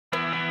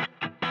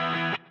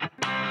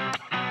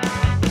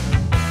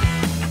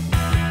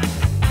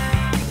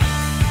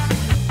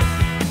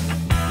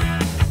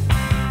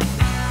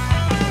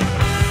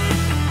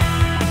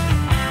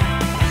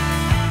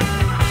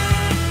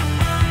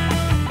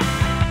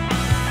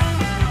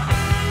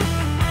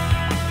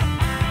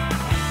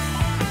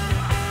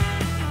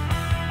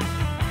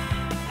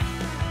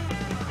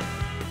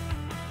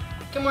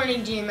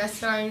morning,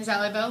 GMS. My name is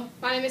Allie Bell.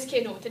 My name is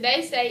Kendall.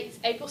 Today's date is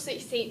April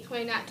 16th,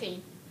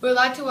 2019. We would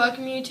like to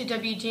welcome you to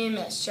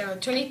WGMS Channel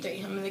 23,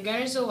 home of the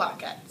Gunners of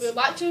Wildcats. We would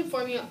like to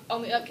inform you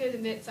on the upcoming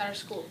events at our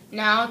school.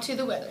 Now to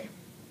the weather.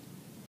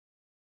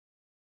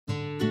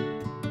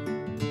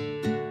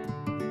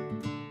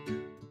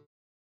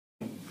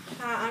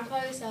 Hi, I'm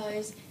Chloe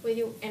Sellers with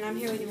you, and I'm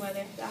here with your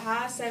weather. The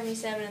high is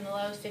 77 and the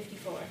low is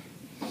 54.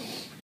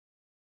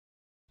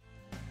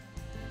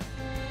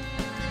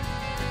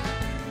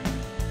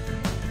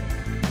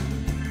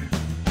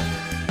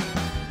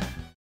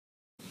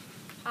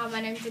 Hi, my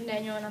name is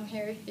Daniel and I'm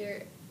here with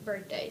your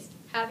birthdays.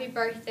 Happy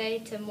birthday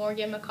to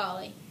Morgan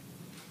McCauley.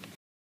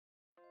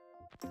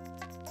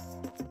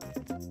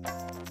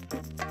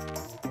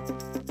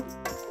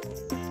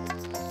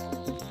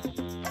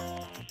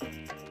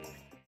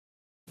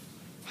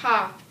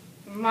 Hi,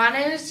 my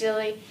name is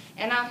Julie,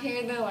 and I'm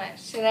here with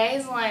lunch.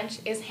 Today's lunch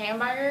is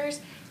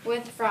hamburgers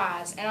with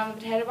fries, and on the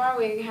potato bar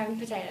we're having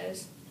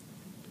potatoes.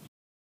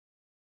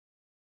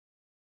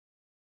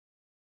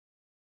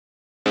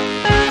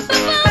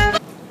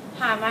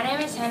 Hi, my name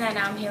is Hannah and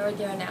I'm here with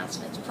your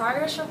announcements.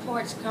 Progress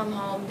reports come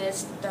home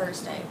this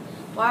Thursday.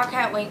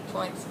 Wildcat Wink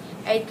Points.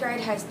 8th grade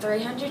has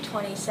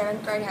 320,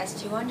 7th grade has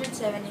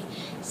 270,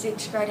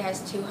 6th grade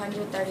has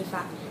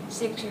 235.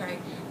 6th grade,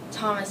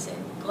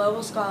 Thomason,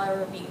 Global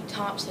Scholar Review.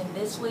 Thompson,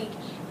 this week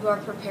you are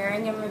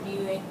preparing and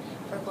reviewing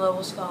for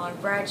Global Scholar.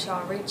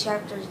 Bradshaw, read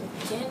chapters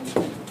 10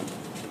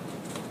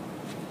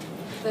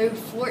 through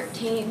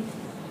 14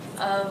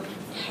 of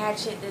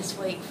Hatchet this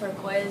week for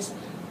quiz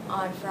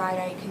on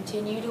Friday.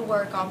 Continue to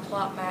work on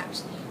plot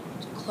maps,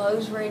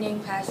 close reading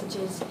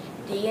passages,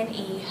 D and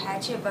E,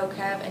 Hatchet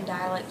vocab, and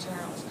dialect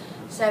journals.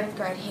 7th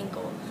grade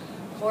Hinkle.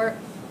 For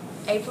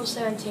April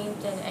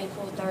 17th and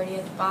April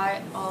 30th,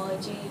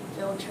 biology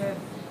field trip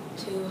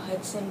to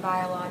Hudson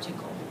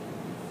Biological.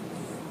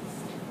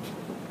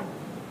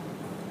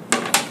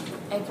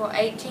 April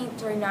 18th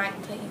through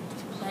 19th,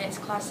 plants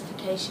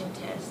classification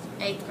test.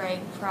 8th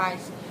grade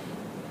Price.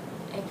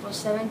 April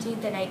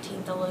 17th and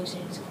 18th,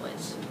 illusions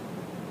quiz.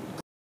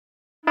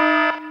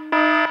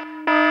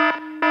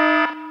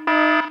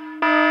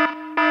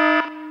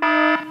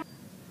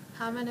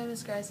 Hi, my name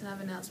is Grace and I have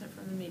an announcement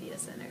from the Media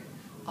Center.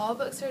 All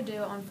books are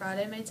due on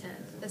Friday, May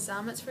 10th.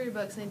 Assignments for your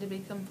books need to be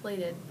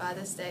completed by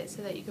this date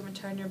so that you can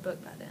return your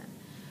book by then.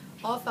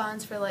 All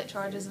fines for late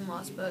charges and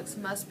lost books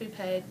must be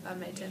paid by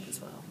May 10th as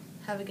well.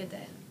 Have a good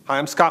day. Hi,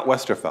 I'm Scott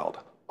Westerfeld,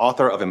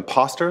 author of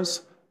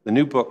Imposters, the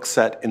new book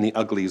set in the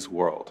Uglies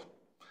world.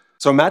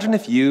 So imagine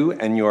if you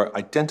and your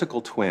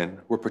identical twin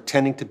were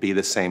pretending to be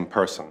the same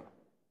person.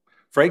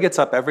 Frey gets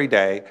up every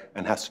day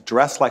and has to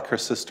dress like her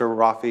sister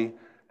Rafi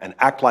and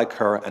act like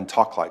her and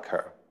talk like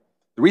her.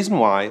 The reason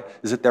why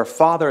is that their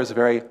father is a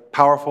very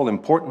powerful,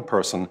 important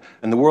person,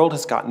 and the world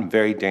has gotten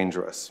very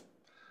dangerous.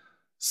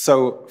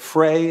 So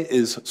Frey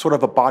is sort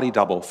of a body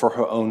double for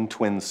her own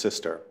twin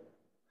sister.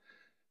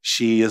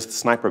 She is the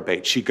sniper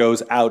bait. She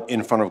goes out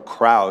in front of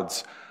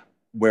crowds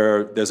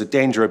where there's a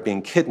danger of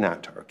being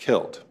kidnapped or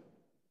killed.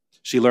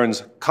 She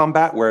learns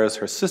combat, whereas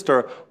her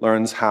sister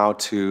learns how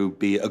to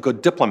be a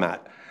good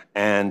diplomat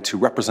and to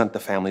represent the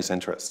family's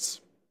interests.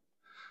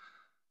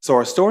 So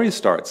our story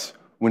starts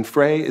when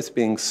Frey is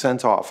being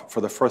sent off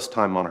for the first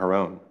time on her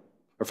own.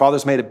 Her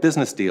father's made a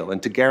business deal,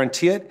 and to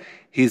guarantee it,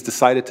 he's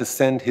decided to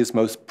send his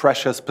most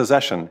precious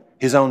possession,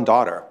 his own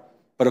daughter.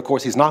 But of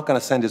course, he's not going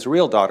to send his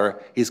real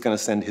daughter, he's going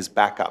to send his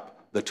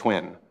backup, the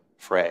twin,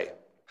 Frey.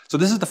 So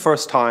this is the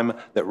first time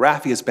that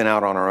Rafi has been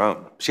out on her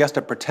own. She has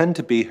to pretend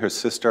to be her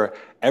sister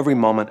every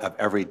moment of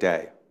every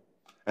day.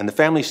 And the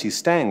family she's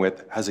staying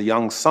with has a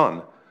young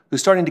son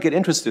who's starting to get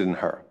interested in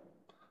her.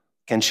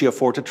 Can she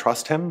afford to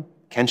trust him?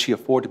 Can she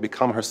afford to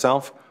become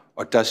herself?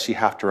 Or does she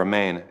have to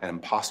remain an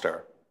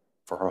imposter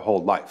for her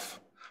whole life?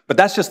 But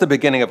that's just the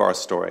beginning of our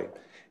story.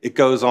 It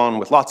goes on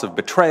with lots of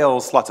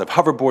betrayals, lots of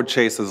hoverboard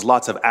chases,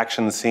 lots of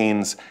action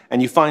scenes,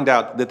 and you find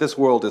out that this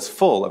world is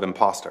full of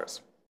imposters.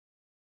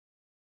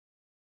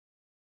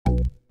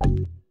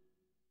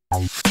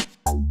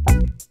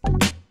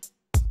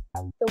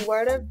 The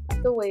word of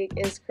the week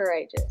is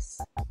courageous.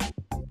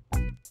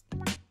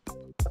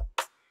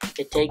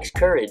 It takes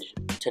courage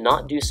to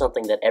not do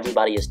something that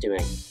everybody is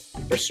doing.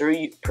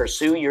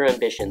 Pursue your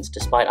ambitions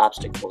despite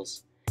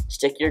obstacles.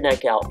 Stick your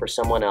neck out for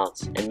someone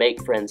else and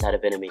make friends out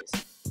of enemies.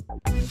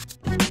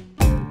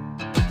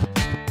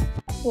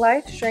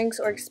 Life shrinks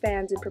or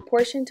expands in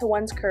proportion to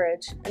one's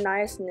courage.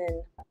 Anais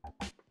Nin.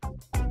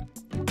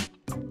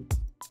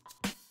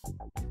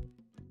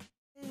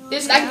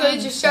 This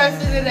concludes your show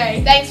for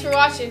today. Thanks for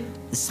watching.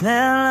 The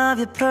smell of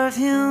your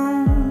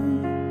perfume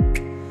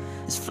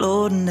is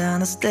floating down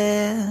the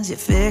stairs. You're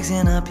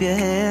fixing up your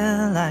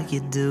hair like you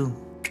do.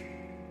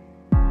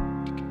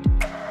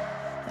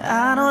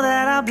 I know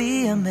that I'll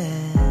be a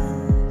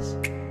mess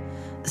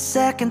the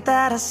second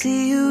that I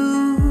see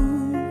you.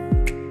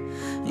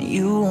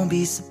 You won't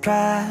be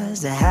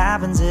surprised, it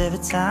happens every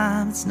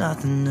time, it's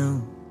nothing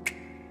new.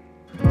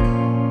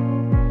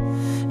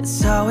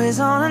 It's always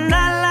on a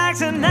night like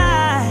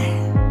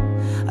tonight.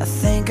 I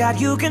thank God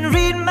you can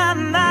read my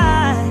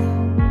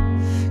mind.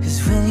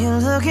 you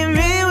look at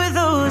me,